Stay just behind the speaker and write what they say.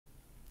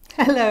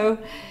Hello,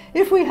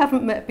 if we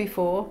haven't met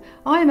before,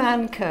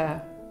 I'm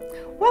Kerr.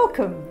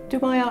 Welcome to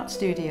my art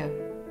studio.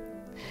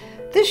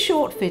 This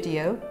short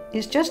video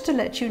is just to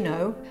let you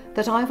know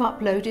that I've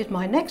uploaded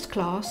my next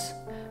class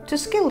to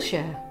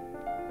Skillshare.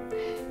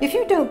 If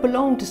you don't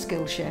belong to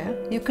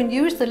Skillshare, you can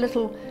use the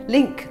little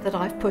link that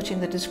I've put in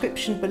the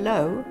description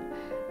below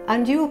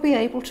and you'll be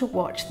able to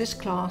watch this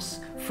class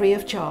free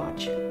of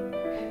charge.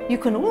 You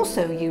can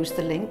also use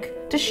the link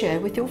to share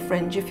with your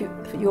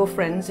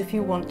friends if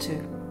you want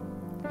to.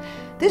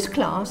 This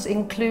class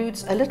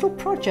includes a little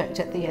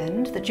project at the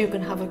end that you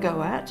can have a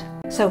go at.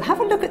 So have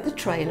a look at the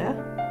trailer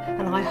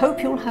and I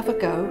hope you'll have a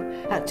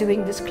go at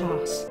doing this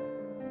class.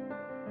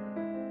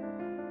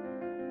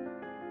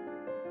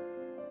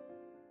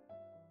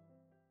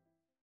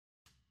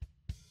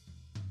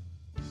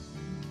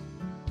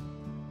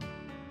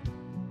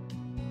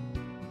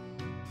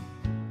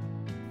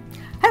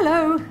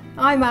 Hello,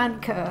 I'm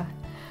Kerr.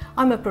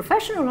 I'm a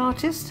professional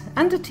artist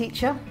and a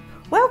teacher.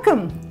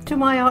 Welcome to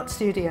my art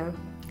studio.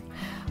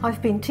 I've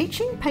been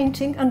teaching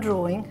painting and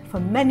drawing for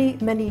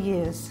many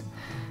years,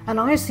 and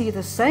I see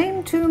the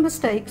same two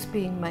mistakes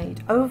being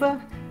made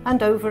over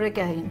and over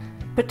again,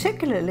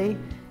 particularly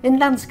in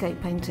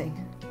landscape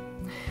painting.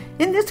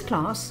 In this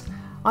class,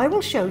 I will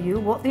show you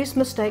what these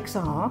mistakes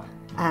are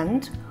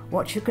and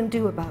what you can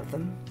do about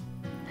them.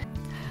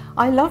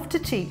 I love to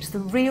teach the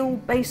real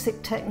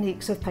basic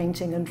techniques of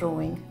painting and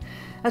drawing,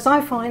 as I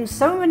find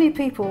so many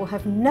people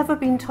have never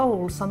been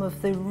told some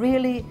of the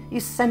really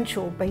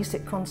essential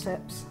basic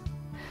concepts.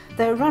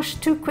 They're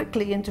rushed too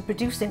quickly into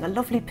producing a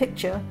lovely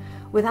picture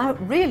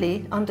without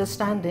really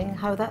understanding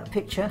how that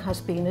picture has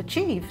been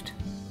achieved.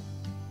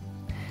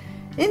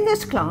 In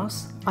this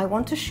class, I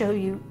want to show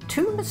you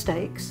two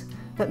mistakes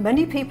that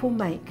many people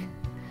make,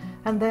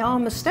 and they are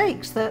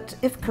mistakes that,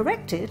 if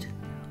corrected,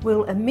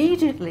 will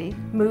immediately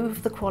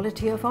move the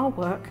quality of our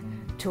work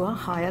to a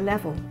higher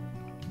level.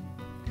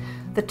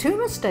 The two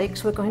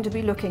mistakes we're going to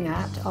be looking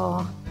at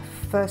are,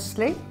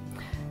 firstly,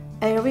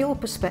 aerial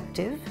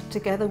perspective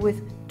together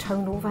with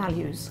tonal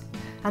values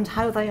and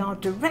how they are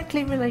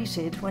directly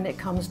related when it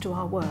comes to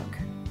our work.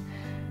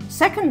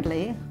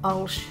 Secondly,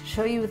 I'll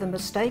show you the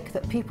mistake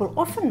that people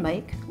often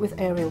make with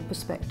aerial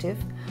perspective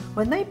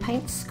when they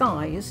paint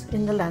skies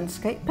in the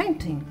landscape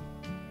painting.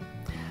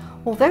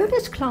 Although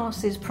this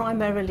class is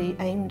primarily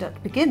aimed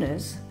at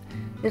beginners,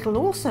 it'll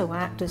also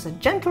act as a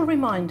gentle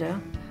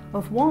reminder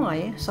of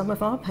why some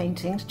of our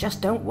paintings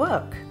just don't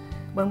work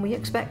when we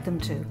expect them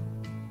to.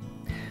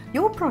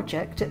 Your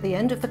project at the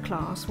end of the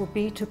class will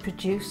be to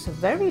produce a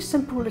very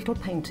simple little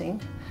painting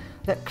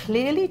that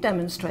clearly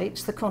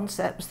demonstrates the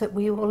concepts that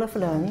we will have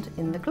learned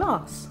in the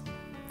class.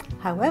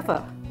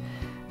 However,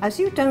 as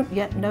you don't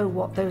yet know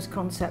what those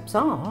concepts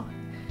are,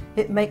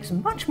 it makes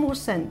much more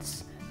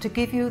sense to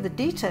give you the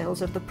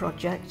details of the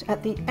project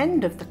at the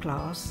end of the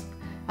class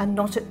and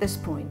not at this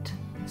point.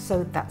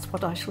 So that's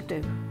what I shall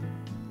do.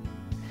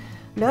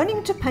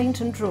 Learning to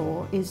paint and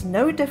draw is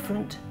no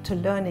different to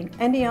learning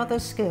any other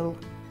skill.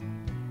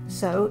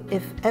 So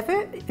if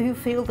ever you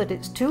feel that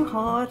it's too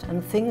hard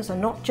and things are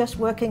not just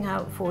working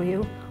out for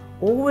you,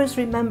 always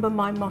remember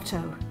my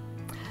motto: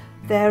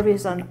 there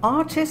is an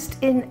artist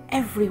in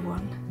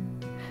everyone.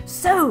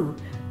 So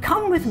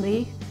come with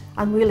me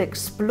and we'll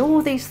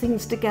explore these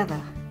things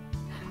together.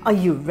 Are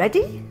you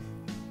ready?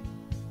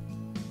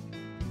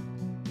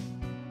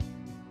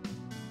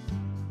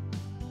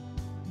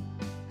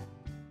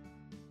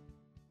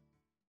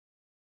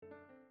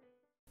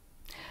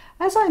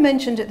 As I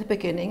mentioned at the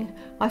beginning,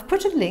 I've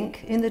put a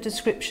link in the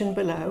description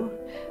below,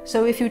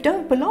 so if you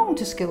don't belong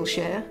to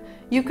Skillshare,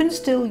 you can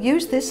still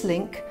use this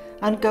link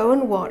and go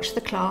and watch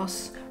the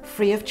class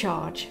free of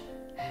charge.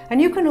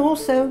 And you can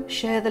also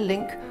share the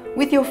link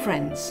with your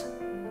friends.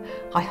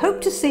 I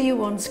hope to see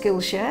you on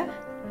Skillshare,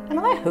 and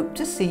I hope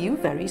to see you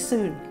very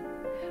soon.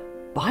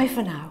 Bye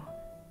for now.